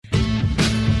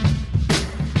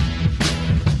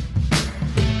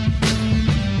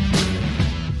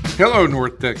Hello,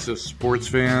 North Texas sports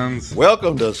fans.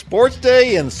 Welcome to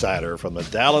SportsDay Insider from the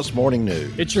Dallas Morning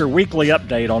News. It's your weekly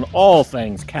update on all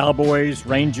things Cowboys,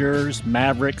 Rangers,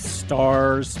 Mavericks,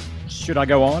 Stars. Should I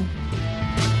go on?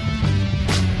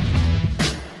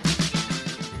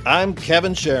 I'm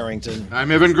Kevin Sherrington.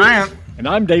 I'm Evan Grant. And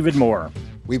I'm David Moore.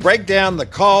 We break down the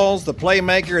calls, the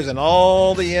playmakers, and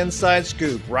all the inside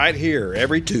scoop right here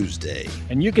every Tuesday.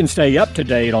 And you can stay up to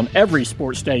date on every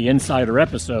SportsDay Insider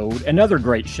episode and other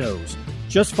great shows.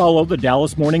 Just follow the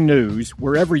Dallas Morning News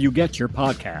wherever you get your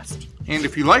podcast. And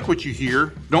if you like what you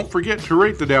hear, don't forget to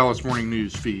rate the Dallas Morning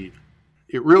News feed.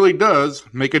 It really does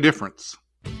make a difference.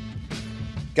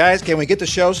 Guys, can we get the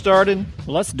show started?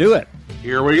 Well, let's do it.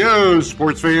 Here we go,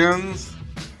 sports fans.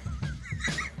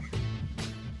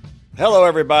 Hello,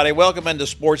 everybody. Welcome into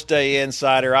SportsDay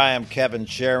Insider. I am Kevin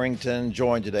Sherrington,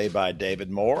 joined today by David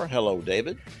Moore. Hello,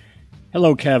 David.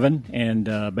 Hello, Kevin.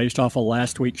 And based off of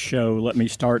last week's show, let me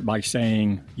start by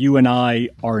saying you and I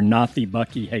are not the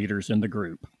Buc-ee haters in the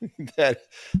group. That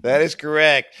is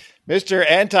correct. Mr.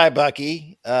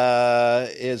 Anti-Buc-ee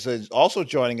is also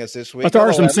joining us this week. But there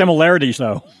are some similarities,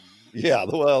 though. Yeah,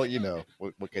 well, you know,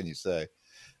 what can you say?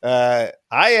 Hi,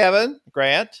 Evan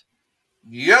Grant.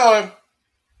 Yellow.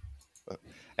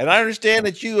 And I understand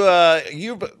that you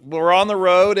were on the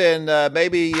road and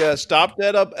maybe stopped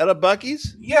at a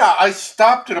Buc-ee's? Yeah, I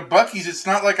stopped at a Buc-ee's. It's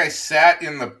not like I sat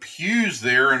in the pews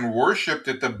there and worshipped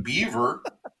at the Beaver.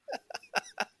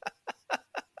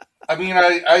 I mean,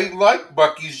 I like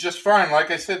Buc-ee's just fine.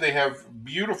 Like I said, they have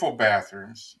beautiful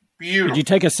bathrooms. Beautiful. Did you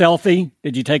take a selfie?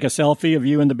 Did you take a selfie of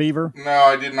you and the Beaver? No,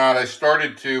 I did not. I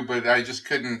started to, but I just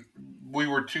couldn't. We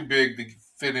were too big to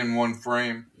fit in one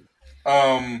frame.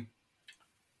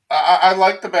 I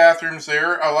like the bathrooms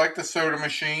there. I like the soda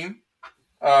machine.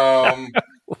 I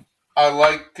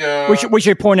like. We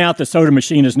should point out the soda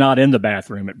machine is not in the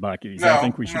bathroom at Buc-ee's. No, I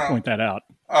think we should point that out.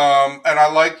 And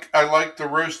I like the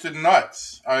roasted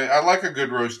nuts. I like a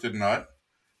good roasted nut.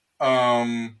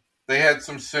 They had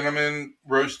some cinnamon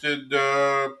roasted.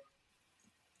 Those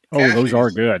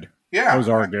are good. Yeah, those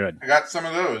are good. I got some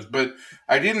of those, but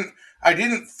I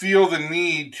didn't feel the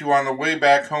need to, on the way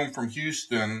back home from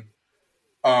Houston,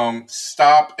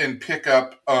 stop and pick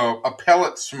up a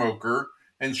pellet smoker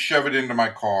and shove it into my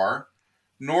car.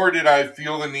 Nor did I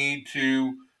feel the need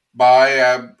to buy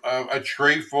a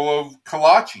tray full of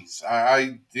kolaches.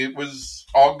 It was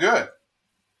all good.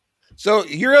 So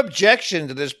your objection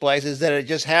to this place is that it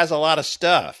just has a lot of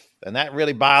stuff, and that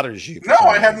really bothers you. No,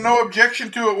 I have no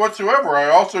objection to it whatsoever. I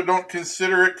also don't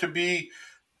consider it to be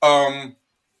a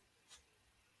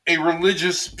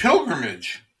religious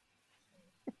pilgrimage.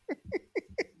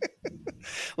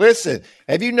 Listen,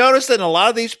 have you noticed that in a lot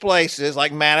of these places,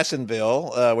 like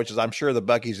Madisonville, which is, I'm sure, the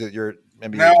Buc-ee's that you're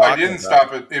maybe. No, I didn't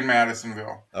stop in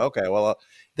Madisonville. Okay, well,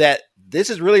 that this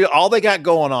is really all they got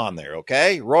going on there.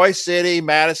 Okay, Roy City,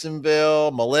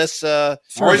 Madisonville, Melissa,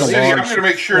 Roy City. I'm going to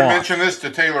make sure to mention this to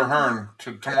Taylor Hearn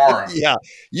tomorrow. Yeah,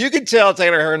 you can tell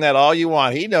Taylor Hearn that all you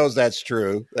want. He knows that's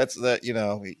true. That's that. You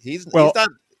know, he's not.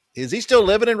 Is he still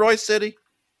living in Roy City?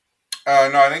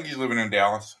 No, I think he's living in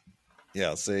Dallas.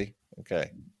 Yeah. See.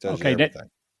 Okay. Okay.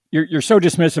 You're so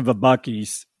dismissive of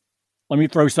Buc-ee's. Let me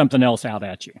throw something else out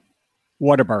at you.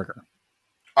 Whataburger.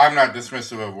 I'm not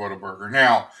dismissive of Whataburger.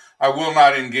 Now, I will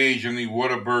not engage in the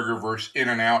Whataburger versus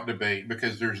In-N-Out debate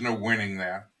because there's no winning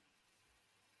that.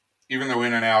 Even though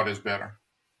In-N-Out is better.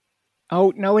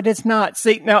 Oh, no, it is not.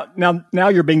 See, now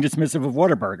you're being dismissive of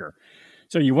Whataburger.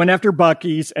 So you went after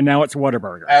Buc-ee's and now it's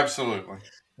Whataburger. Absolutely.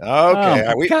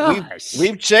 Okay,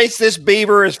 we've chased this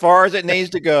beaver as far as it needs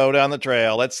to go down the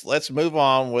trail. Let's move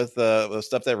on with the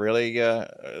stuff that really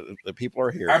the people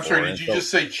are here. I'm sorry, did you just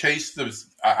say chase the?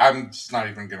 I'm just not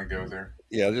even going to go there.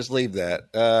 Yeah, just leave that.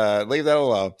 Leave that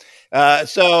alone.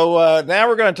 So now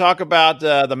we're going to talk about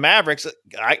the Mavericks.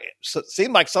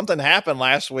 Seemed like something happened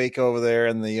last week over there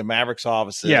in the Mavericks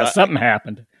offices. Yeah, something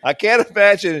happened. I can't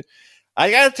imagine. I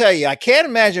got to tell you, I can't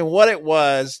imagine what it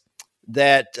was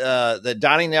that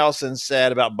Donnie Nelson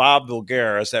said about Bob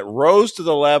Voulgaris that rose to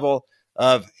the level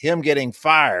of him getting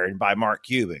fired by Mark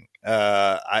Cuban.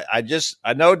 I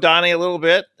know Donnie a little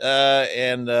bit,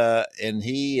 and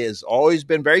he has always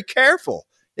been very careful,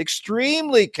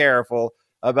 extremely careful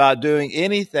about doing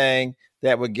anything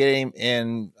that would get him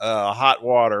in hot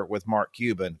water with Mark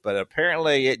Cuban. But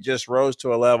apparently it just rose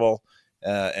to a level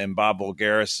in Bob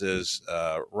Voulgaris's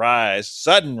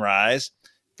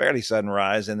fairly sudden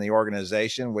rise in the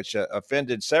organization, which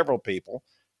offended several people.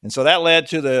 And so that led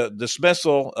to the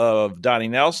dismissal of Donnie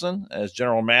Nelson as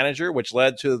general manager, which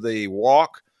led to the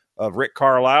walk of Rick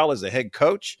Carlisle as the head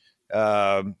coach.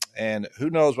 And who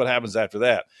knows what happens after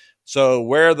that. So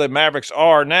where the Mavericks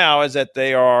are now is that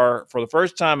they are, for the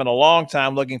first time in a long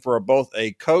time, looking for both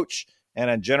a coach and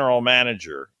a general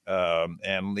manager,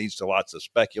 and leads to lots of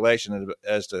speculation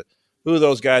as to who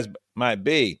those guys might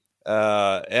be.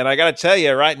 And I got to tell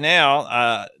you right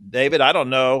now, David, I don't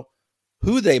know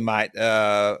who they might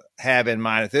have in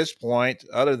mind at this point,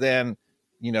 other than,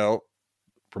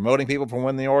 promoting people from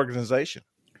within the organization.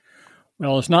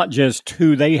 Well, it's not just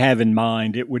who they have in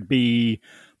mind. It would be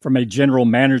from a general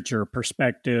manager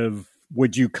perspective.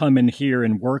 Would you come in here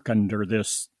and work under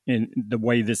this in the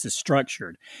way this is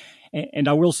structured? And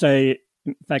I will say,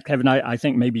 in fact, Kevin, I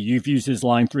think maybe you've used his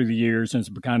line through the years, and it's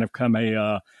kind of become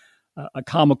a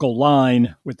comical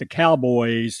line with the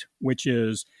Cowboys, which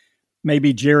is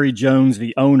maybe Jerry Jones,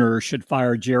 the owner, should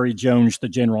fire Jerry Jones, the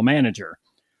general manager.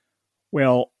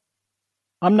 Well,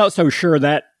 I'm not so sure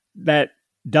that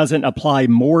doesn't apply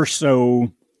more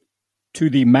so to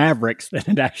the Mavericks than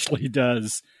it actually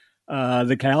does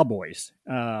the Cowboys.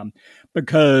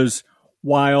 Because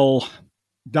while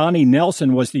Donnie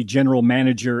Nelson was the general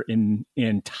manager in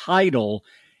title,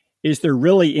 is there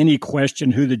really any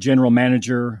question who the general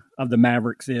manager of the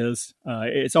Mavericks is?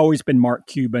 It's always been Mark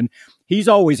Cuban. He's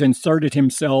always inserted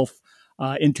himself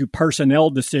into personnel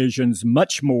decisions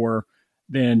much more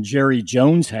than Jerry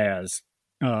Jones has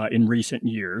in recent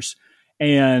years.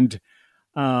 And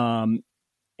I'm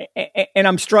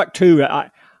struck too.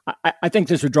 I think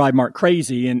this would drive Mark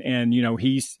crazy, and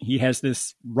he has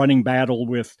this running battle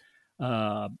with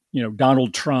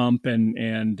Donald Trump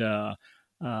and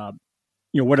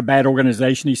what a bad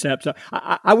organization he set up. So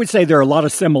I would say there are a lot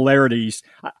of similarities.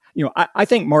 I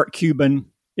think Mark Cuban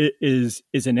is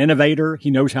an innovator. He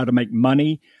knows how to make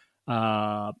money.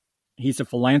 He's a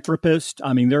philanthropist.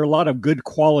 I mean, there are a lot of good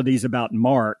qualities about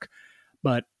Mark,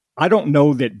 but I don't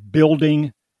know that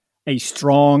building a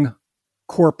strong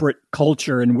corporate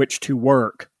culture in which to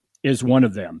work is one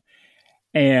of them.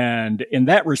 And in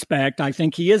that respect, I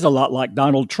think he is a lot like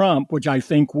Donald Trump, which I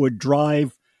think would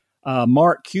drive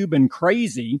Mark Cuban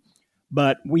crazy.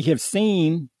 But we have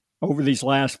seen over these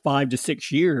last 5 to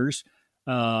 6 years,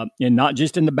 and not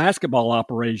just in the basketball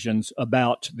operations,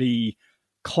 about the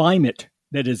climate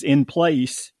that is in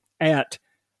place at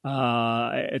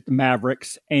the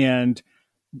Mavericks. And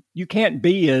you can't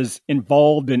be as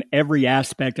involved in every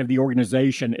aspect of the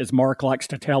organization as Mark likes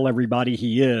to tell everybody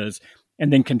he is,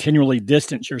 and then continually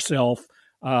distance yourself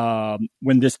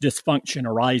when this dysfunction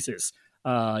arises.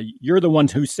 You're the one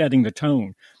who's setting the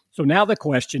tone. So now the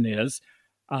question is,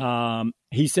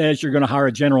 he says you're going to hire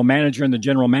a general manager, and the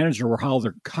general manager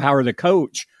will hire the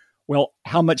coach. Well,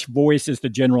 how much voice is the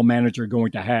general manager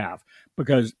going to have?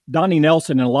 Because Donnie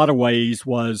Nelson, in a lot of ways,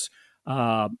 was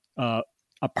a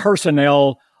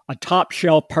top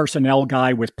shelf personnel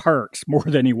guy with perks more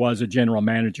than he was a general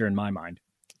manager in my mind.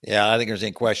 Yeah, I think there's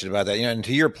any question about that. And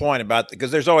to your point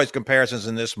because there's always comparisons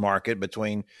in this market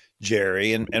between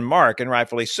Jerry and Mark, and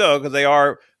rightfully so, because they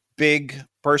are big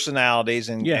personalities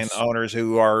and owners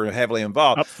who are heavily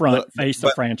involved up front, face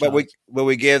the franchise. But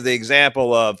we give the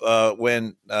example of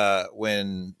when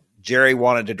Jerry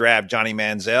wanted to draft Johnny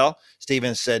Manziel,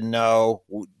 Stevens said, "No,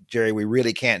 Jerry, we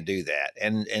really can't do that."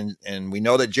 And we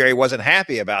know that Jerry wasn't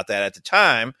happy about that at the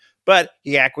time, but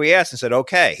he acquiesced and said,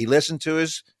 "Okay." He listened to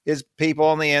his people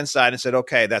on the inside and said,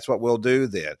 "Okay, that's what we'll do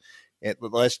then."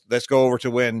 Let's go over to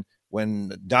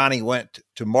when Donnie went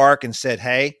to Mark and said,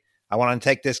 "Hey, I want to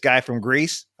take this guy from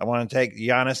Greece. I want to take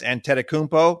Giannis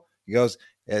Antetokounmpo." He goes,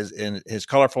 as in his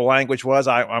colorful language was,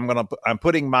 I'm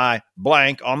putting my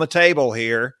blank on the table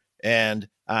here, and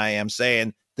I am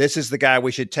saying this is the guy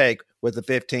we should take with the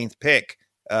 15th pick.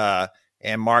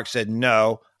 And Mark said,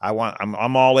 "No,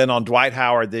 I'm all in on Dwight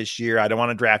Howard this year. I don't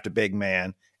want to draft a big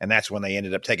man." And that's when they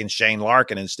ended up taking Shane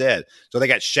Larkin instead. So they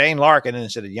got Shane Larkin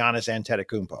instead of Giannis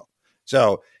Antetokounmpo.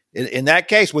 So in that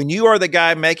case, when you are the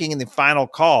guy making the final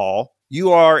call,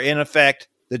 you are in effect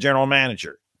the general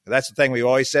manager. That's the thing we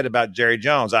always said about Jerry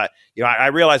Jones. I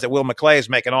realize that Will McClay is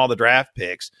making all the draft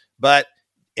picks, but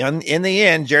in the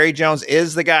end, Jerry Jones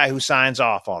is the guy who signs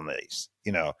off on these,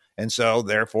 and so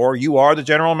therefore you are the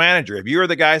general manager. If you're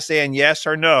the guy saying yes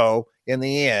or no in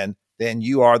the end, then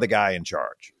you are the guy in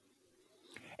charge.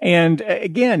 And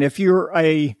again, if you're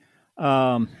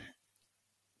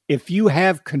if you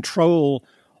have control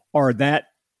or that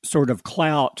sort of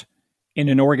clout in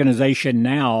an organization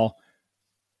now,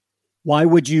 why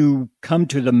would you come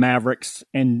to the Mavericks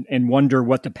and wonder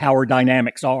what the power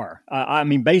dynamics are? I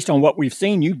mean, based on what we've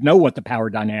seen, you know what the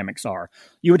power dynamics are.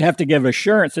 You would have to give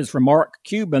assurances from Mark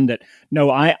Cuban that,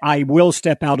 no, I will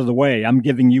step out of the way. I'm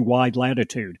giving you wide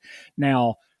latitude.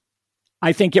 Now,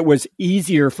 I think it was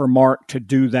easier for Mark to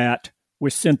do that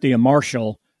with Cynthia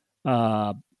Marshall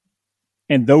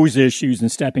and those issues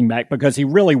and stepping back, because he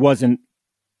really wasn't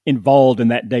involved in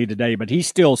that day to day, but he's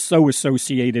still so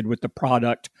associated with the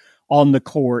product on the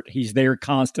court. He's there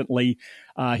constantly.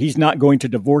 He's not going to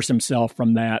divorce himself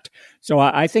from that. So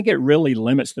I think it really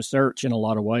limits the search in a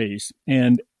lot of ways.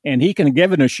 And he can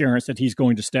give an assurance that he's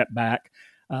going to step back.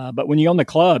 But when you own the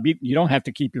club, you don't have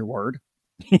to keep your word,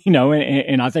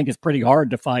 and I think it's pretty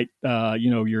hard to fight,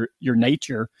 your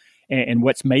nature and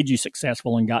what's made you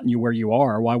successful and gotten you where you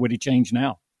are. Why would he change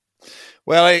now?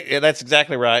 Well, that's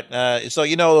exactly right. So,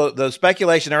 the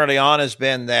speculation early on has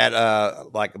been that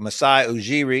like Masai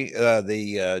Ujiri,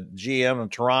 the GM of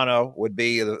Toronto, would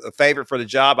be a favorite for the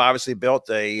job. Obviously built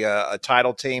a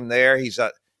title team there. He's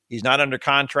not under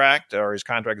contract, or his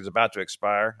contract is about to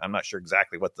expire. I'm not sure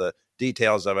exactly what the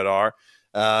details of it are.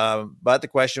 But the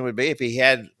question would be, if he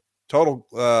had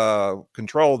total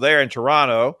control there in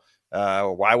Toronto,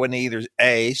 why wouldn't he either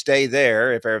A, stay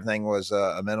there if everything was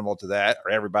amenable to that,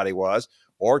 or everybody was,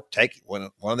 or take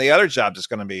one of the other jobs that's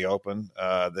going to be open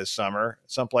this summer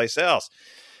someplace else?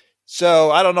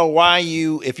 So I don't know why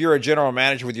if you're a general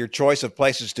manager with your choice of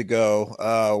places to go,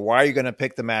 why are you going to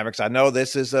pick the Mavericks? I know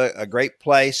this is a great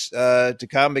place to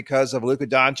come because of Luka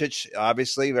Doncic.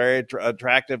 Obviously, very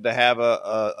attractive to have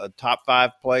a top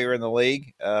 5 player in the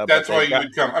league. That's why you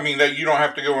would come. I mean, that you don't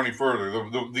have to go any further.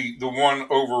 The one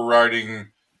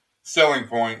overriding selling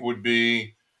point would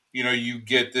be, you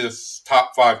get this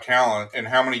top 5 talent, and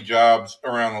how many jobs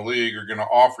around the league are going to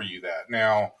offer you that?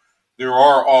 Now, there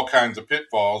are all kinds of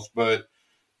pitfalls, but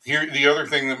here the other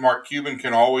thing that Mark Cuban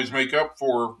can always make up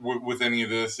for with any of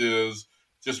this is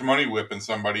just money whipping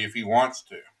somebody if he wants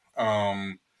to.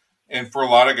 And for a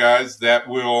lot of guys, that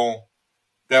will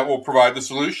provide the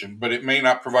solution, but it may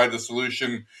not provide the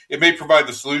solution. It may provide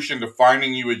the solution to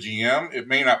finding you a GM. It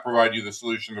may not provide you the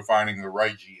solution to finding the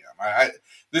right GM.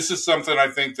 This is something I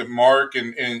think that Mark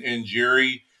and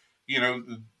Jerry,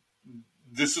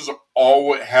 this is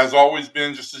has always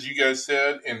been, just as you guys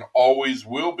said, and always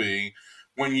will be,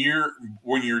 when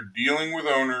you're dealing with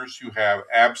owners who have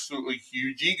absolutely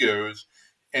huge egos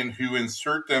and who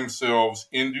insert themselves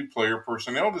into player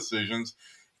personnel decisions.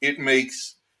 It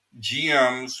makes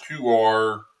GMs who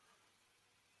are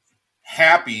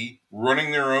happy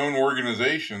running their own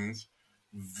organizations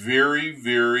very,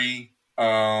 very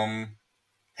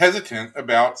hesitant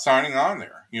about signing on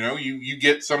there. You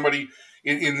get somebody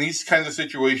in these kinds of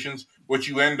situations, what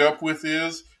you end up with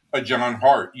is a John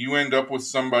Hart. You end up with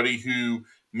somebody who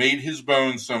made his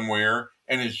bones somewhere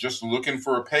and is just looking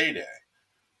for a payday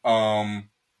to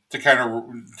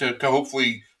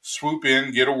hopefully swoop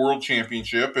in, get a world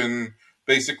championship, and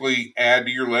basically add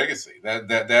to your legacy.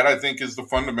 That I think is the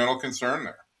fundamental concern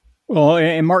there. Well,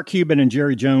 and Mark Cuban and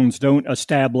Jerry Jones don't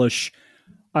establish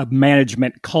a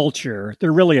management culture.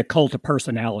 They're really a cult of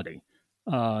personality.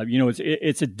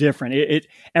 It's a different.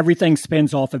 Everything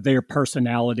spins off of their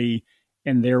personality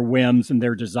and their whims and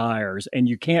their desires, and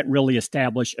you can't really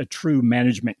establish a true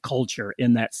management culture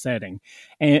in that setting,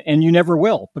 and you never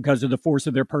will because of the force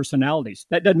of their personalities.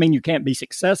 That doesn't mean you can't be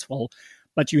successful,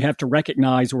 but you have to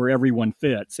recognize where everyone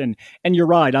fits. And you're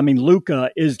right. I mean,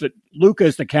 Luka is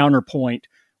the counterpoint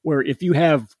where if you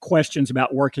have questions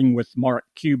about working with Mark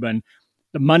Cuban,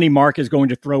 the money Mark is going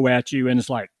to throw at you, and it's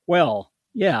like, well,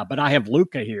 yeah, but I have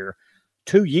Luka here.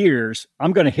 2 years,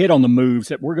 I'm going to hit on the moves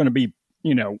that we're going to be,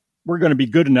 we're going to be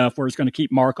good enough where it's going to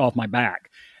keep Mark off my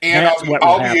back. And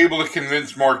I'll be able to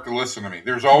convince Mark to listen to me.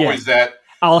 There's always that.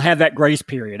 I'll have that grace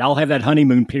period. I'll have that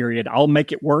honeymoon period. I'll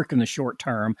make it work in the short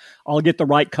term. I'll get the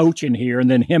right coach in here,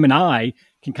 and then him and I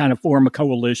can kind of form a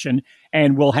coalition,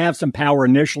 and we'll have some power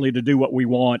initially to do what we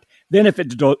want. Then if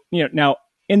now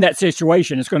in that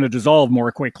situation, it's going to dissolve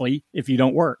more quickly if you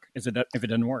don't work, if it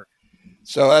doesn't work.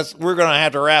 So we're going to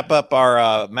have to wrap up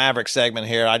our Maverick segment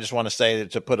here. I just want to say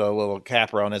to put a little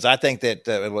capper on this. I think that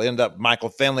it will end up, Michael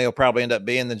Finley will probably end up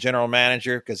being the general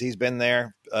manager because he's been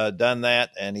there, done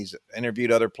that, and he's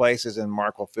interviewed other places. And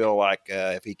Mark will feel like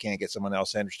if he can't get someone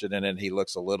else interested in it, he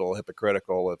looks a little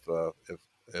hypocritical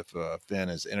if Finn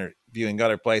is interviewing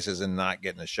other places and not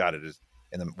getting a shot at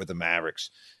with the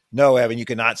Mavericks. No, Evan, you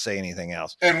cannot say anything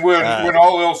else. And when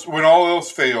all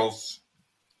else fails,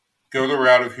 go the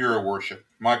route of hero worship.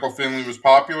 Michael Finley was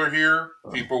popular here.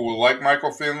 People will like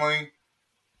Michael Finley.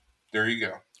 There you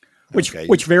go. Which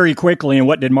very quickly, and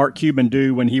what did Mark Cuban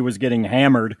do when he was getting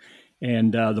hammered?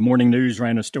 And the Morning News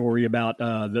ran a story about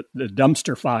the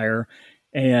dumpster fire,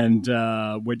 and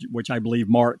which I believe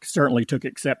Mark certainly took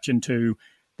exception to.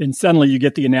 Then suddenly you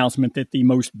get the announcement that the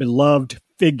most beloved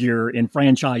figure in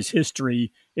franchise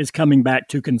history is coming back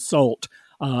to consult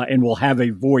and will have a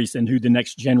voice in who the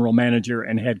next general manager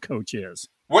and head coach is.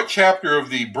 What chapter of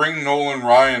the Bring Nolan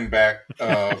Ryan Back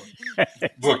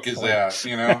book is that?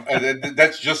 You know,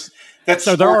 that's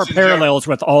so there are parallels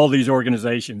with all these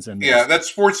organizations. Yeah, that's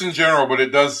sports in general, but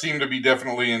it does seem to be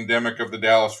definitely endemic of the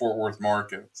Dallas-Fort Worth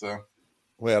market. So,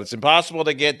 well, it's impossible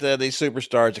to get these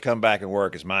superstars to come back and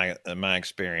work, is my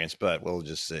experience, but we'll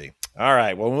just see. All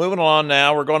right, well, moving on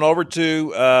now, we're going over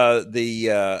to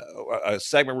a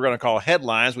segment we're going to call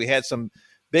Headlines. We had some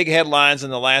big headlines in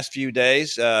the last few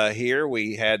days here.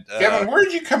 We had Kevin, where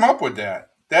did you come up with that?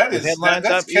 That is headlines.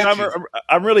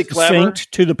 I'm really clever.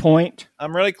 Succinct, to the point.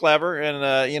 I'm really clever, and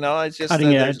it's just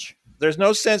cutting edge. There's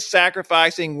no sense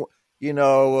sacrificing,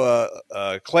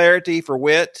 clarity for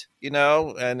wit,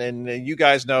 and you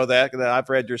guys know that. I've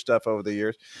read your stuff over the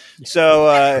years.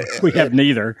 So we have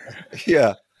neither.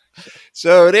 Yeah.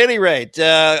 So at any rate,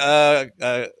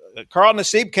 Carl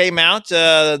Nassib came out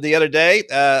the other day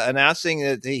announcing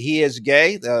that he is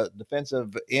gay, the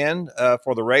defensive end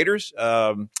for the Raiders,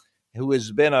 who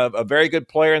has been a very good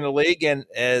player in the league. And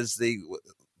as the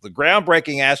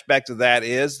groundbreaking aspect of that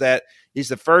is that he's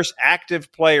the first active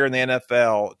player in the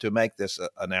NFL to make this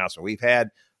announcement. We've had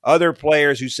other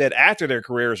players who said after their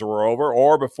careers were over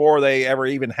or before they ever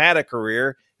even had a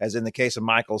career, as in the case of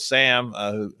Michael Sam,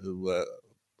 who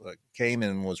came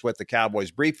and was with the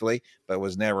Cowboys briefly, but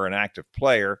was never an active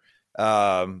player,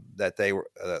 that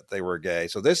they were gay.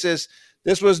 So this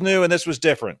was new and this was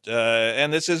different,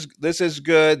 and this is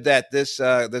good that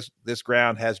this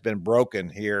ground has been broken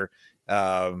here,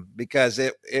 because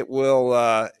it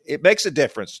makes a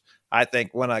difference. I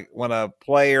think when a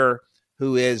player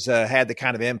who is had the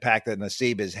kind of impact that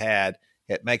Nassib has had,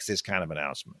 it makes this kind of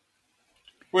announcement.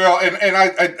 Well, and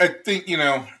I think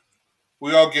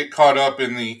we all get caught up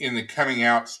in the coming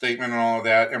out statement and all of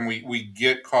that, and we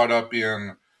get caught up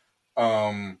in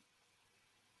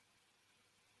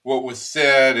what was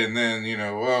said, and then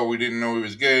we didn't know he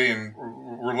was gay, and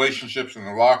relationships in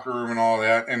the locker room and all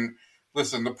that. And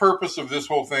listen, the purpose of this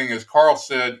whole thing, as Carl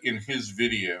said in his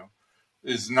video,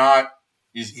 is not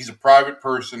he's a private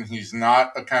person. He's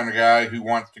not a kind of guy who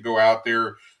wants to go out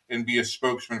there and be a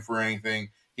spokesman for anything.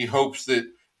 He hopes that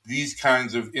these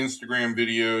kinds of Instagram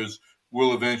videos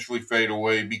will eventually fade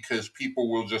away because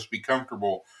people will just be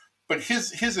comfortable. But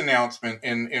his announcement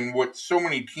and what so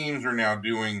many teams are now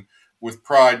doing with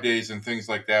Pride Days and things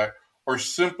like that are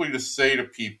simply to say to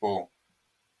people,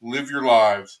 live your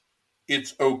lives.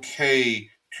 It's okay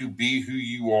to be who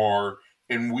you are.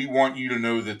 And we want you to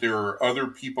know that there are other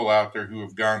people out there who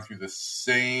have gone through the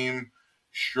same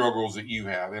struggles that you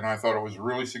have. And I thought it was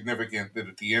really significant that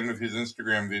at the end of his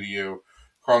Instagram video,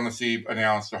 Carl Nassib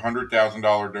announced a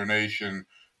 $100,000 donation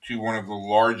to one of the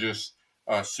largest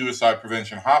suicide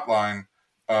prevention hotline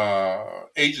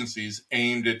agencies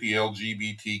aimed at the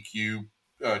LGBTQ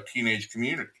teenage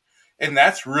community. And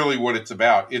that's really what it's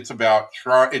about. It's about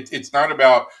it's not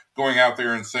about going out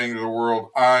there and saying to the world,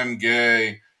 I'm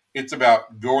gay. It's about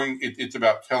it's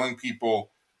about telling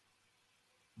people,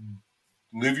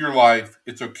 live your life.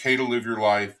 It's okay to live your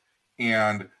life.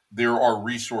 And there are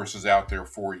resources out there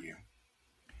for you.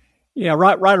 Yeah,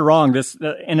 right or wrong,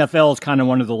 the NFL is kind of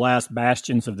one of the last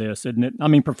bastions of this, isn't it? I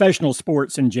mean, professional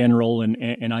sports in general,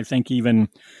 and I think even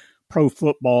pro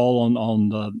football on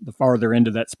the farther end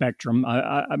of that spectrum.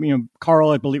 I mean, Carl,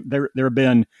 I believe there have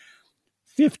been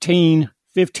 15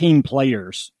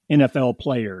 players, NFL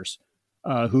players,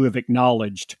 who have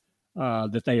acknowledged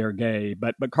that they are gay.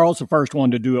 But Carl's the first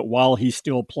one to do it while he's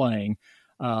still playing.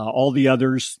 All the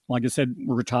others, like I said,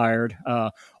 were retired.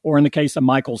 Or in the case of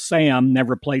Michael Sam,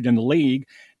 never played in the league.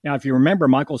 Now, if you remember,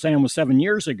 Michael Sam was 7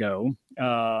 years ago,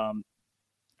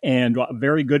 and a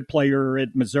very good player at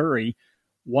Missouri,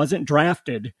 wasn't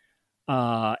drafted,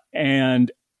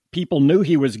 and people knew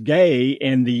he was gay,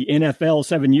 and the NFL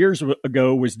 7 years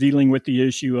ago was dealing with the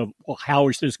issue of, well, how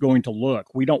is this going to look?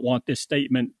 We don't want this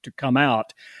statement to come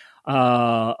out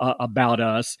about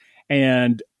us.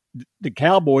 And the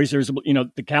Cowboys,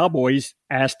 the Cowboys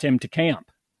asked him to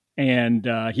camp, and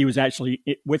he was actually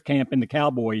with camp in the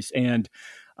Cowboys. And,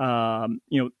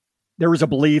 there was a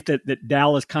belief that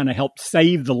Dallas kind of helped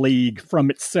save the league from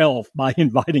itself by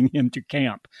inviting him to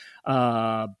camp,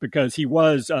 because he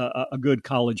was a good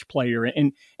college player.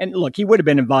 And look, he would have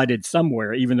been invited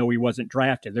somewhere, even though he wasn't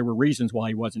drafted. There were reasons why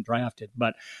he wasn't drafted.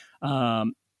 But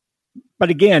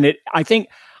again, I think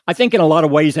in a lot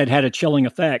of ways that had a chilling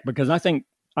effect, because I think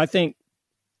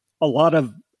a lot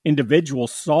of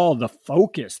individuals saw the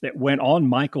focus that went on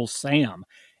Michael Sam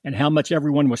and how much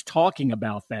everyone was talking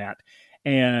about that.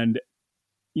 And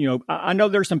I know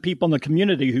there's some people in the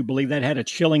community who believe that had a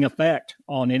chilling effect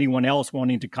on anyone else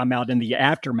wanting to come out in the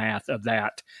aftermath of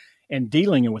that and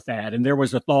dealing with that. And there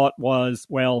was a thought was,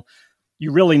 well,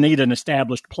 you really need an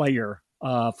established player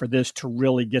for this to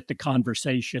really get the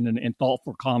conversation and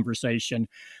thoughtful conversation.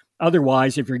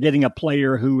 Otherwise, if you're getting a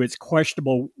player who is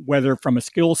questionable whether from a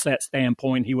skill set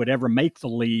standpoint he would ever make the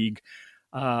league,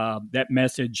 that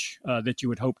message that you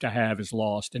would hope to have is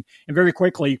lost. And very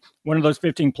quickly, one of those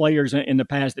 15 players in the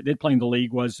past that did play in the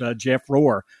league was Jeff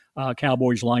Rohr,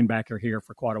 Cowboys linebacker here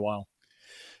for quite a while.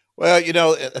 Well,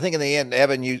 I think in the end,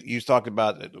 Evan, you talked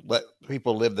about let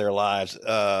people live their lives,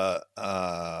 or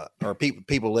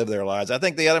people live their lives. I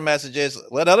think the other message is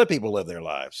let other people live their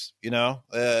lives.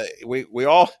 We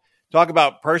all talk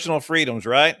about personal freedoms,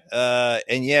 right?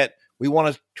 And yet we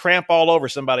want to tramp all over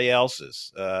somebody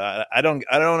else's. I don't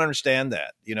understand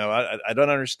that. I don't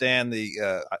understand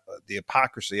the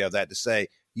hypocrisy of that, to say,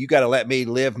 you got to let me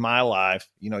live my life.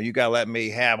 You got to let me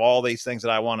have all these things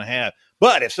that I want to have.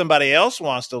 But if somebody else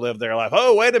wants to live their life,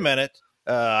 oh, wait a minute.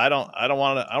 I don't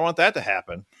want that to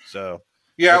happen. So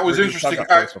yeah, it was interesting.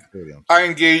 I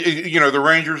engaged, the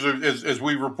Rangers, as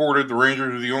we reported, the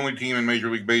Rangers are the only team in Major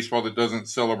League Baseball that doesn't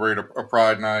celebrate a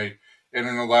Pride Night. And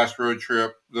in the last road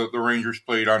trip, the Rangers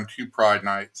played on 2 Pride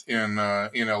Nights in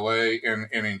LA and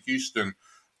in Houston.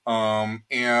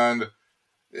 And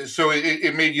so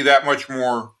it made you that much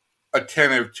more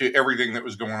attentive to everything that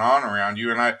was going on around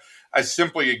you. And I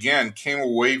simply, again, came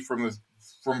away from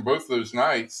both those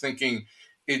nights thinking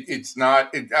it's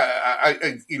not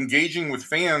engaging with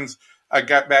fans. I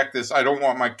got back this, I don't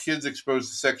want my kids exposed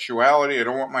to sexuality. I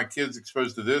don't want my kids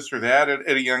exposed to this or that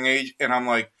at a young age. And I'm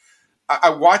like, I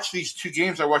watched these 2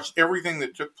 games. I watched everything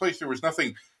that took place. There was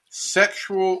nothing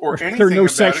sexual or anything. There are no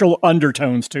sexual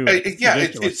undertones to it.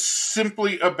 It's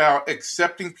simply about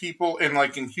accepting people. And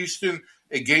like in Houston,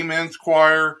 a gay men's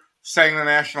choir sang the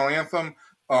national anthem.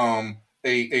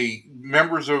 A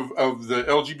members of the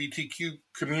LGBTQ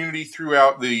community threw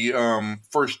out the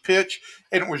first pitch,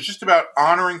 and it was just about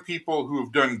honoring people who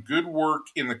have done good work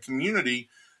in the community.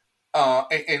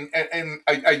 And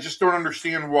I just don't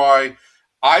understand why.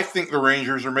 I think the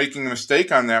Rangers are making a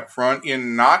mistake on that front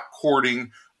in not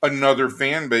courting another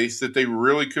fan base that they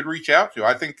really could reach out to.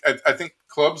 I think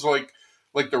clubs like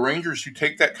the Rangers who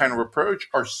take that kind of approach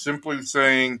are simply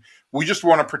saying, we just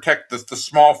want to protect the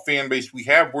small fan base we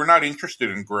have. We're not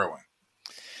interested in growing.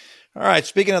 All right.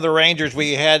 Speaking of the Rangers,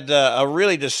 we had a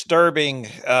really disturbing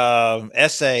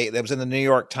essay that was in the New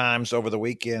York Times over the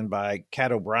weekend by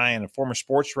Kat O'Brien, a former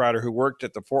sports writer who worked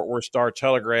at the Fort Worth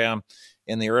Star-Telegram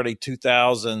in the early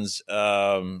 2000s.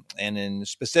 And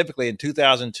specifically in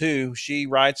 2002, she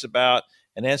writes about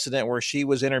an incident where she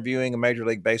was interviewing a Major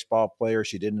League Baseball player.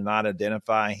 She did not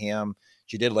identify him.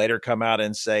 She did later come out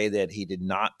and say that he did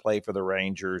not play for the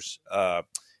Rangers,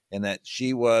 and that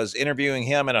she was interviewing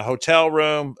him in a hotel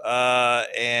room,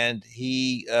 and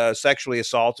he sexually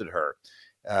assaulted her,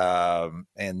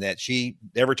 and that she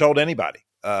never told anybody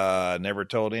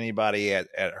at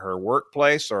her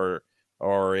workplace or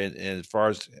as far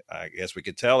as I guess we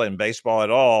could tell in baseball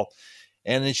at all.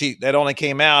 And then that only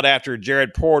came out after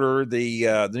Jared Porter,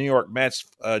 the New York Mets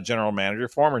former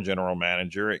general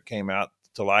manager, it came out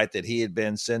to light that he had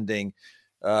been sending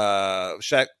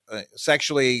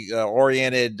sexually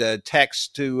oriented texts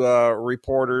to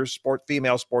reporters,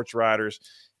 female sports writers,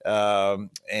 and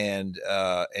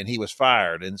he was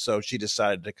fired. And so she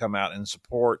decided to come out in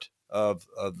support of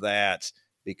that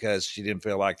because she didn't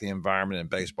feel like the environment in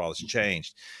baseball has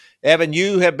changed. Evan,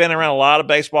 you have been around a lot of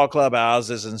baseball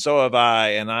clubhouses, and so have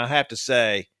I. And I have to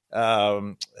say,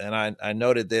 and I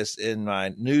noted this in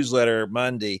my newsletter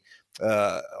Monday,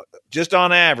 just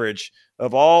on average,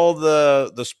 of all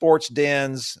the sports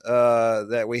dens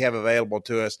that we have available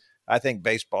to us, I think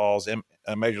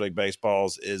Major League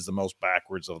Baseball's is the most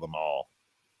backwards of them all.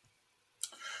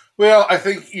 Well, I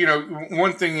think,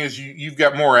 one thing is you've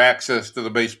got more access to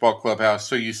the baseball clubhouse,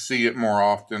 so you see it more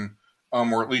often,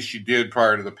 or at least you did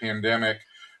prior to the pandemic.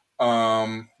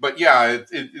 But yeah,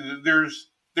 there's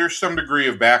some degree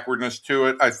of backwardness to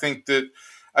it. I think that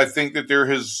there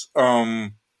has,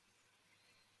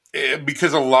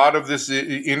 because a lot of this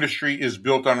industry is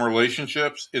built on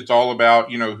relationships. It's all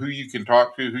about, who you can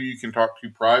talk to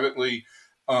privately.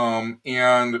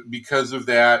 And because of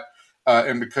that,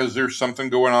 and because there's something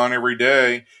going on every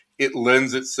day, it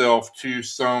lends itself to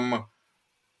some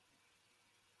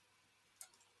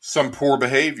poor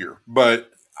behavior. But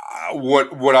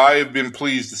what I have been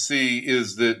pleased to see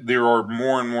is that there are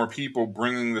more and more people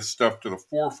bringing this stuff to the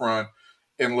forefront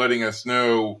and letting us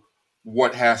know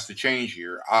what has to change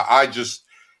here. I just,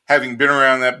 having been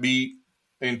around that beat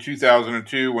in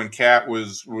 2002 when Kat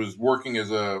was working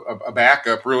as a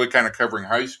backup, really kind of covering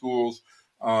high schools,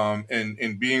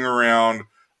 and being around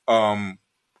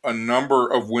a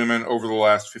number of women over the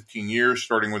last 15 years,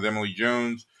 starting with Emily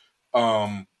Jones.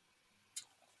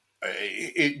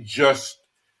 It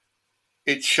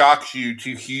shocks you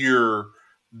to hear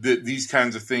that these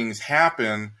kinds of things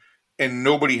happen and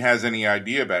nobody has any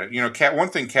idea about it. You know, one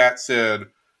thing Kat said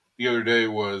the other day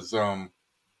was,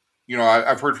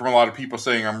 I've heard from a lot of people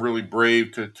saying I'm really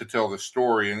brave to tell this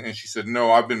story. And she said,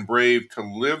 no, I've been brave to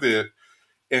live it.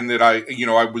 And that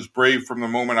I was brave from the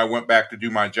moment I went back to do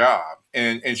my job.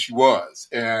 And she was.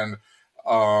 And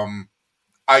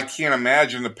I can't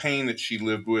imagine the pain that she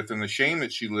lived with and the shame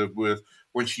that she lived with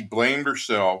when she blamed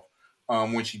herself,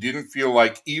 when she didn't feel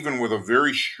like, even with a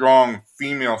very strong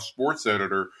female sports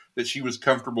editor, that she was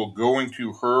comfortable going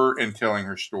to her and telling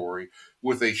her story,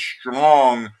 with a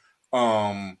strong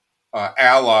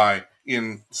ally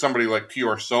in somebody like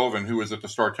T.R. Sullivan, who was at the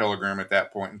Star-Telegram at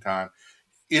that point in time.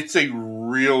 It's a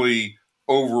really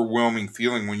overwhelming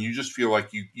feeling when you just feel like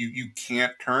you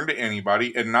can't turn to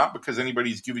anybody, and not because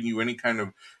anybody's giving you any kind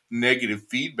of negative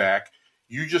feedback.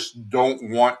 You just don't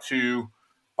want to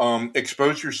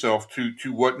expose yourself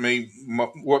to what may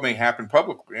happen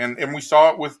publicly. And we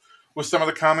saw it with some of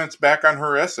the comments back on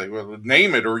her essay. Well,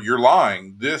 name it, or you're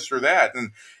lying, this or that.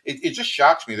 And it just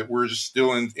shocks me that we're just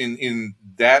still in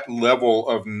that level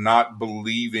of not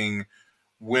believing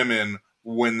women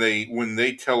when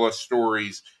they tell us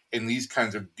stories, and these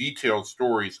kinds of detailed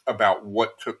stories about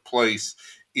what took place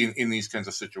in these kinds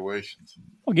of situations.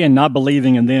 Again, not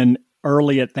believing, and then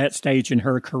early at that stage in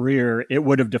her career, it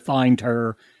would have defined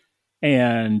her,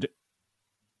 and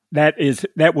that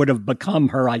would have become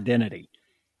her identity.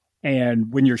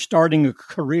 And when you're starting a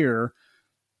career,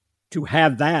 to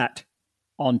have that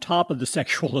on top of the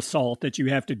sexual assault that you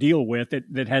have to deal with,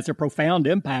 that has a profound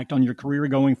impact on your career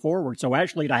going forward. So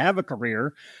actually, to have a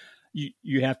career,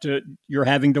 you're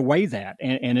having to weigh that.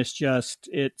 And it's just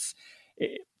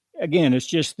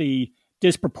the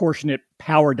disproportionate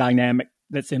power dynamic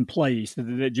that's in place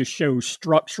that just shows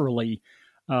structurally.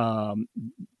 Look,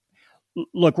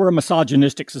 we're a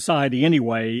misogynistic society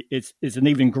anyway. It's an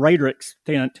even greater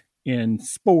extent in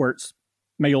sports,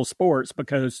 male sports,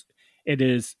 because it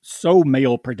is so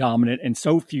male predominant and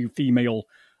so few female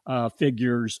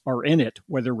figures are in it,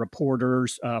 whether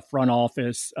reporters, front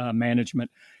office,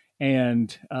 management.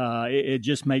 And it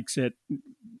just makes it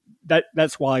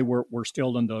that's why we're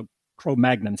still in the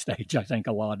Cro-Magnon stage, I think,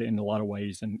 in a lot of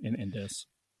ways in this.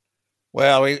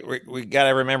 Well, we got to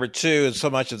remember too, so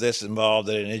much of this involved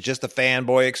in it's just a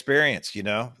fanboy experience. You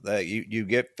know, that you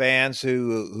get fans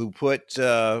who put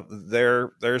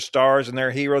their stars and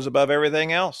their heroes above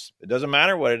everything else. It doesn't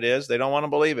matter what it is; they don't want to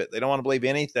believe it. They don't want to believe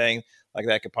anything like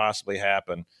that could possibly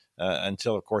happen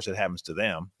until, of course, it happens to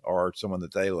them or someone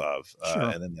that they love, Sure.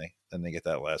 and then they get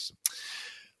that lesson.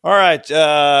 All right,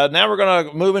 now we're going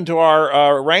to move into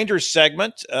our Rangers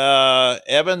segment.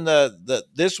 Evan,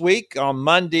 this week on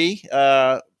Monday,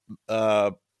 the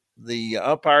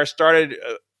umpire started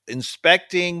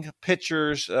inspecting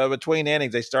pitchers between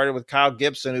innings. They started with Kyle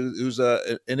Gibson, who's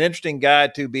an interesting guy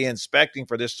to be inspecting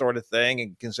for this sort of thing,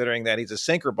 and considering that he's a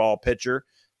sinker ball pitcher.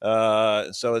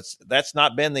 So that's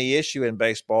not been the issue in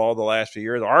baseball the last few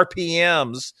years.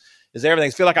 RPMs is everything.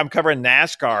 I feel like I'm covering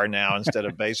NASCAR now instead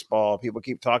of baseball. People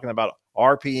keep talking about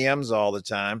RPMs all the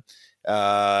time.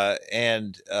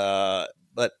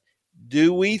 But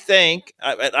do we think,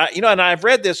 and I've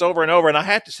read this over and over, and I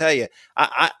have to tell you,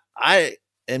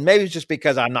 and maybe it's just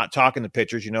because I'm not talking to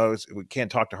pitchers, we can't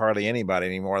talk to hardly anybody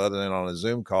anymore other than on a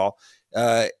Zoom call,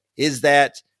 is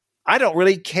that I don't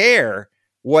really care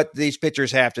what these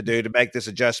pitchers have to do to make this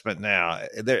adjustment now.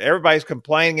 Everybody's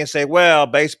complaining and say, well,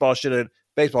 baseball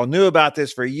knew about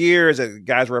this for years, that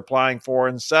guys were applying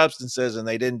foreign substances and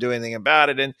they didn't do anything about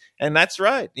it. And that's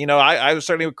right. I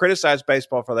certainly would criticize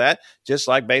baseball for that, just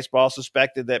like baseball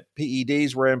suspected that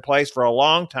PEDs were in place for a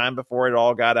long time before it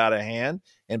all got out of hand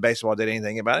and baseball did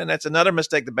anything about it. And that's another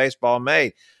mistake that baseball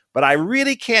made. But I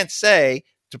really can't say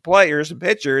to players and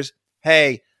pitchers,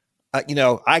 hey,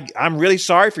 I'm really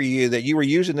sorry for you that you were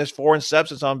using this foreign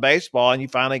substance on baseball and you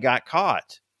finally got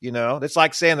caught. It's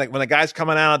like saying that when a guy's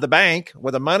coming out of the bank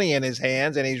with the money in his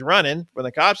hands and he's running from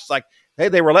the cops, it's like, hey,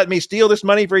 they were letting me steal this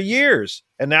money for years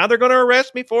and now they're going to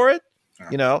arrest me for it.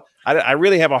 I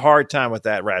really have a hard time with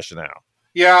that rationale.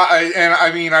 Yeah.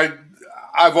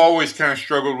 I've always kind of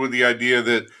struggled with the idea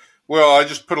that, well, I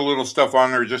just put a little stuff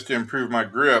on there just to improve my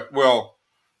grip. Well,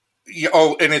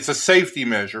 and it's a safety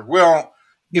measure. Well,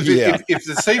 if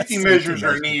the safety measures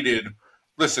are needed,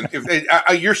 Listen,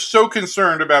 if you're so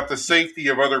concerned about the safety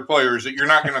of other players that you're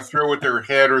not going to throw at their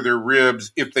head or their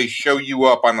ribs if they show you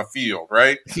up on the field,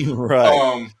 right?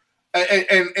 Right.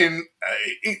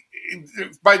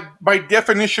 By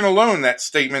definition alone, that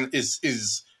statement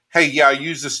is hey, yeah, I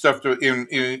use this stuff to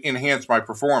enhance my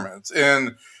performance.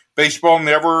 And baseball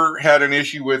never had an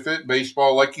issue with it.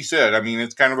 Baseball, like you said, I mean,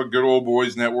 it's kind of a good old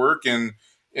boys network, and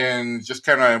just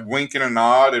kind of wink and a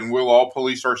nod, and we'll all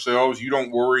police ourselves. You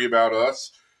don't worry about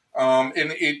us. And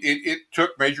it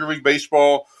took Major League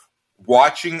Baseball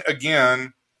watching,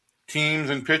 again, teams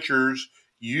and pitchers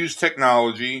use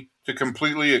technology to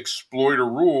completely exploit a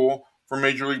rule for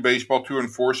Major League Baseball to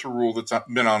enforce a rule that's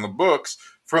been on the books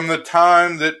from the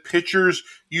time that pitchers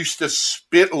used to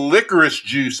spit licorice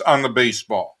juice on the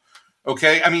baseball.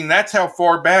 Okay? I mean, that's how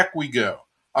far back we go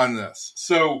on this.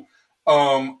 So,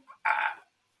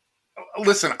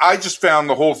 listen, I just found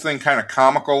the whole thing kind of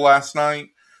comical last night.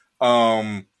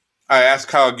 I asked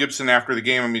Kyle Gibson after the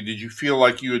game, I mean, did you feel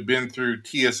like you had been through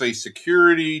TSA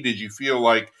security? Did you feel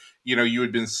like, you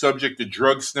had been subject to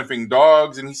drug sniffing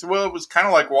dogs? And he said, well, it was kind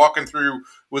of like walking through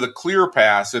with a clear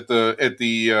pass at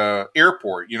the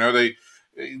airport. They,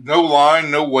 no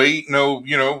line, no wait, no,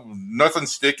 nothing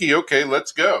sticky. Okay,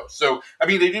 let's go. So, I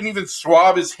mean, they didn't even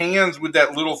swab his hands with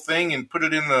that little thing and put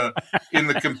it in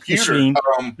the computer.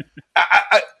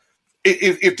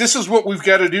 If this is what we've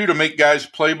got to do to make guys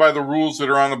play by the rules that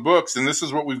are on the books, and this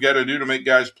is what we've got to do to make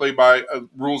guys play by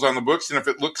rules on the books, and if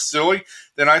it looks silly,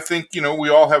 then I think, we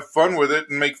all have fun with it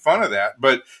and make fun of that.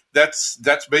 But that's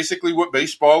basically what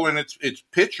baseball and its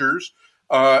pitchers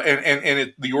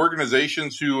and the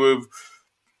organizations who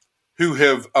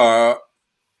have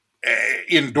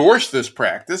endorsed this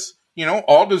practice,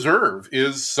 all deserve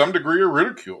is some degree of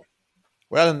ridicule.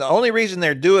 Well, and the only reason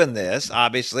they're doing this,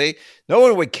 obviously, no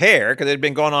one would care because it had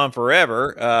been going on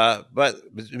forever, but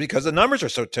because the numbers are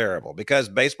so terrible, because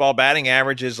baseball batting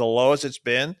average is the lowest it's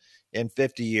been in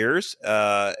 50 years.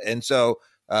 And so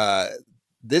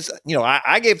this,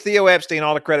 I gave Theo Epstein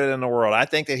all the credit in the world. I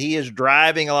think that he is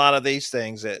driving a lot of these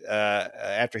things that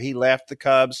after he left the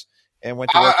Cubs and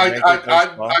went to work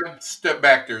I'd step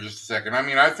back there just a second. I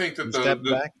mean, I think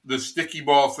that the sticky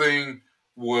ball thing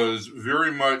was very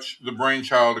much the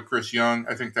brainchild of Chris Young.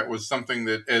 I think that was something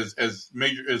that as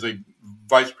a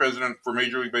vice president for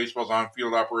Major League Baseball's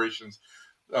on-field operations,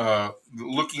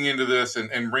 looking into this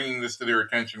and bringing this to their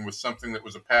attention was something that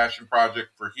was a passion project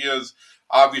for his.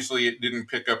 Obviously, it didn't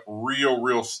pick up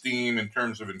real steam in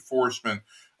terms of enforcement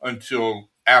until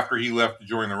after he left to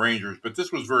join the Rangers. But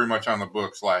this was very much on the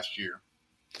books last year.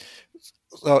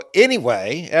 So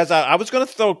anyway, as I was going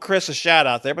to throw Chris a shout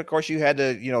out there, but of course you had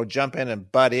to, jump in and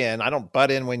butt in. I don't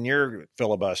butt in when you're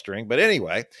filibustering, but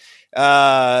anyway,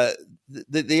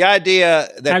 the idea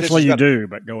that actually you do,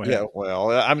 but go ahead. Yeah, well,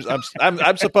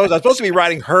 I'm supposed to be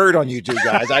writing herd on you two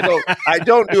guys. I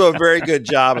don't do a very good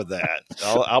job of that.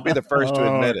 I'll be the first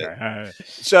to admit it.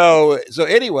 So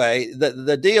anyway,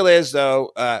 the deal is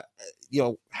though,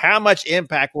 how much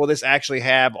impact will this actually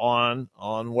have on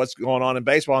what's going on in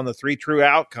baseball and the three true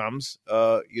outcomes,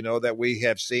 that we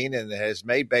have seen and has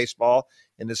made baseball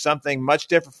into something much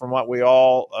different from what we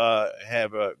all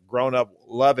have grown up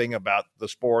loving about the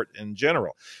sport in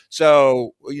general.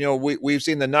 So, we've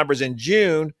seen the numbers in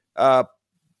June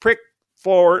prick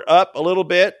forward up a little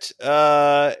bit.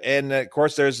 And of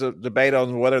course, there's a debate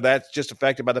on whether that's just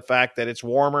affected by the fact that it's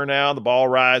warmer now, the ball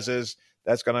rises.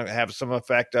 That's going to have some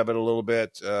effect of it a little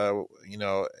bit,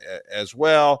 as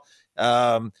well.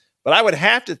 But I would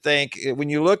have to think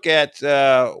when you look at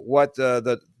what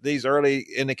these early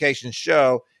indications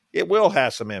show, it will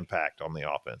have some impact on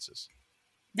the offenses.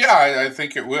 Yeah, I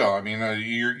think it will. I mean,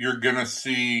 you're going to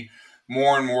see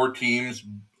more and more teams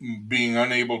being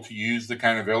unable to use the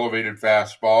kind of elevated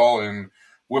fastball and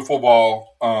wiffle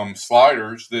ball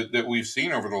sliders that we've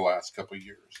seen over the last couple of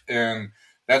years. And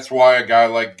that's why a guy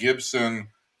like Gibson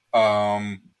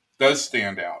does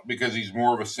stand out, because he's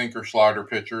more of a sinker slider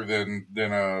pitcher than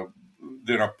a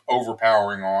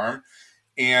overpowering arm.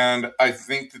 And I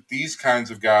think that these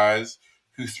kinds of guys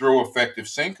who throw effective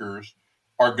sinkers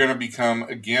are going to become,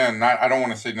 again, I don't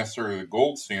want to say necessarily the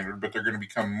gold standard, but they're going to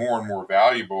become more and more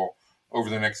valuable over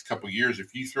the next couple of years.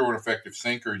 If you throw an effective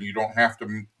sinker and you don't have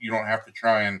to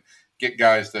try and get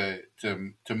guys to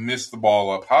miss the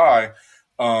ball up high,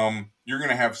 you're going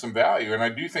to have some value. And I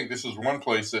do think this is one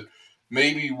place that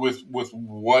maybe with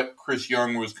what Chris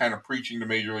Young was kind of preaching to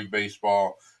Major League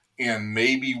Baseball, and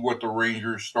maybe what the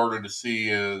Rangers started to see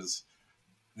is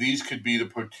these could be the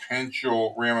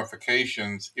potential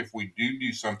ramifications if we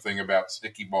do something about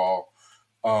sticky ball.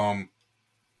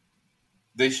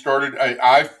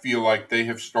 I feel like they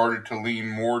have started to lean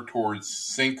more towards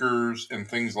sinkers and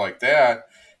things like that.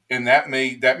 And that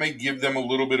may give them a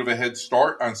little bit of a head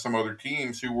start on some other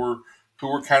teams who were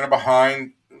kind of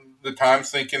behind the times,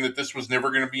 thinking that this was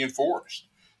never going to be enforced.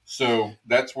 So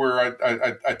that's where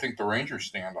I think the Rangers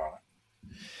stand on it.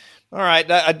 All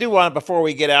right. I do want, before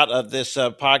we get out of this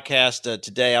podcast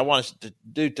today, I want us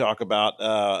to talk about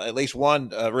at least one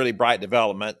really bright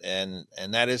development, and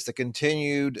that is the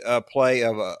continued play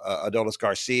of Adolis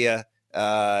Garcia.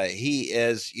 He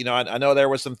is, I know there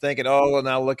was some thinking, well,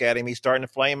 now look at him. He's starting to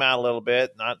flame out a little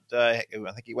bit. I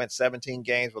think he went 17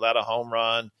 games without a home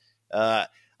run.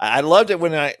 I loved it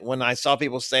when I saw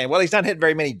people saying, well, he's not hitting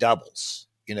very many doubles.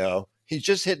 He's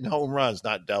just hitting home runs,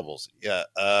 not doubles. Yeah.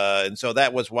 And so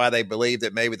that was why they believed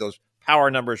that maybe those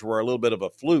power numbers were a little bit of a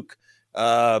fluke.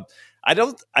 I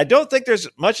don't think there's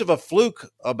much of a fluke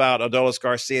about Adolis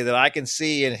Garcia that I can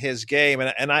see in his game.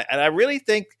 And I really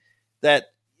think that,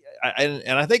 and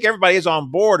I think everybody is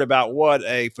on board about what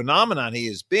a phenomenon he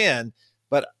has been.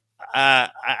 But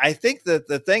I think that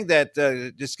the thing that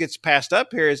just gets passed up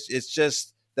here is it's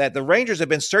just that the Rangers have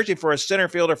been searching for a center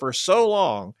fielder for so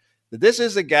long that this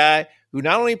is a guy who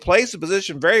not only plays the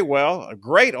position very well, a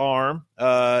great arm,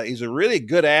 he's a really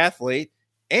good athlete,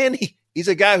 and he's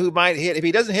a guy who might hit, if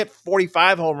he doesn't hit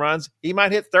 45 home runs, he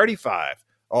might hit 35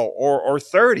 or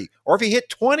 30, or if he hit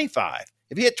 25.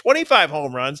 If he hit 25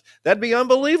 home runs, that'd be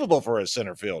unbelievable for a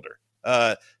center fielder.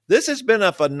 This has been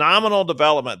a phenomenal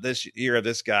development this year of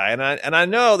this guy, and I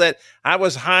know that I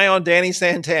was high on Danny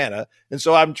Santana, and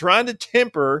so I'm trying to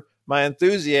temper my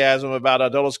enthusiasm about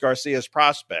Adolis Garcia's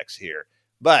prospects here.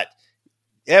 But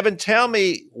Evan, tell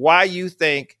me why you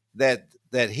think that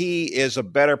he is a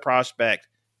better prospect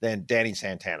than Danny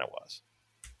Santana was.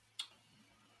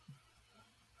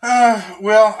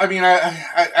 Well, I mean,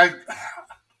 I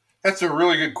that's a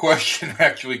really good question,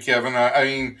 actually, Kevin. I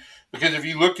mean, because if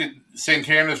you looked at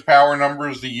Santana's power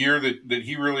numbers the year that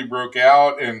he really broke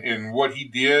out and what he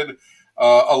did,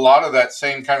 a lot of that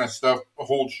same kind of stuff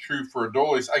holds true for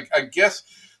Adolis. I guess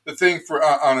the thing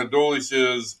on Adolis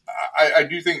is I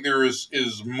do think there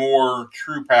is more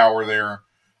true power there.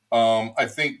 I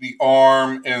think the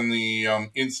arm and the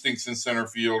instincts in center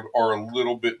field are a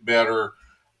little bit better.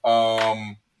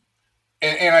 And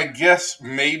I guess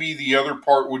maybe the other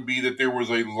part would be that there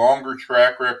was a longer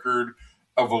track record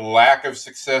of a lack of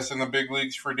success in the big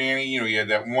leagues for Danny. He had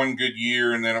that one good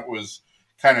year, and then it was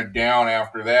kind of down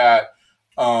after that.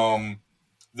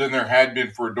 Than there had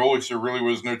been for Adolis. There really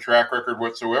was no track record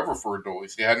whatsoever for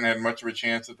Adolis. He hadn't had much of a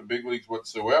chance at the big leagues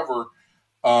whatsoever.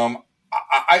 I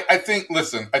think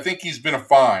he's been a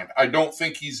find. I don't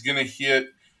think he's going to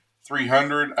hit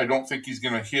 300. I don't think he's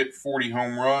going to hit 40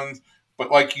 home runs.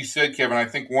 But like you said, Kevin, I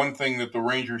think one thing that the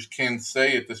Rangers can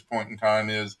say at this point in time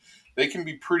is they can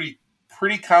be pretty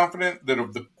confident that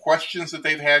of the questions that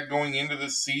they've had going into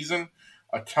this season,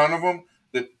 a ton of them,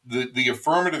 that the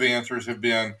affirmative answers have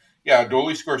been, yeah,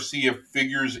 Adolis Garcia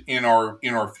figures in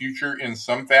our future in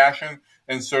some fashion,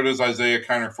 and so does Isaiah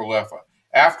Kiner-Falefa.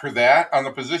 After that, on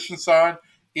the position side,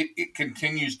 it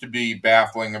continues to be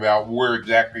baffling about where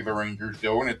exactly the Rangers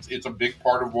go, and it's a big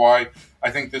part of why I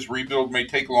think this rebuild may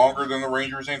take longer than the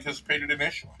Rangers anticipated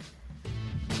initially.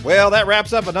 Well, that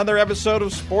wraps up another episode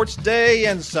of Sports Day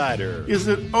Insider. Is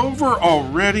it over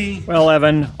already? Well,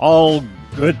 Evan, all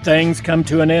good things come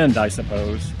to an end, I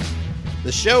suppose.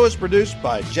 The show is produced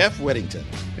by Jeff Whittington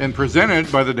and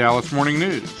presented by the Dallas Morning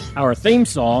News. Our theme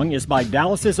song is by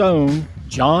Dallas's own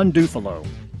John Dufalo.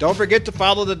 Don't forget to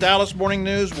follow the Dallas Morning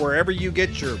News wherever you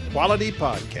get your quality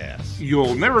podcasts.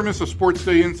 You'll never miss a Sports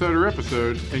Day Insider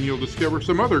episode, and you'll discover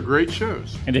some other great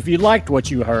shows. And if you liked what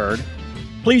you heard,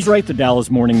 please rate the Dallas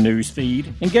Morning News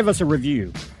feed and give us a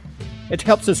review. It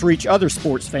helps us reach other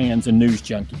sports fans and news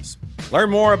junkies. Learn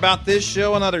more about this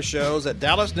show and other shows at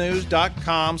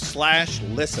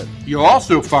dallasnews.com/listen. You'll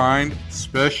also find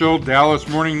special Dallas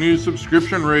Morning News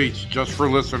subscription rates just for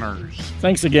listeners.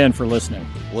 Thanks again for listening.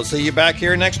 We'll see you back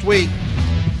here next week.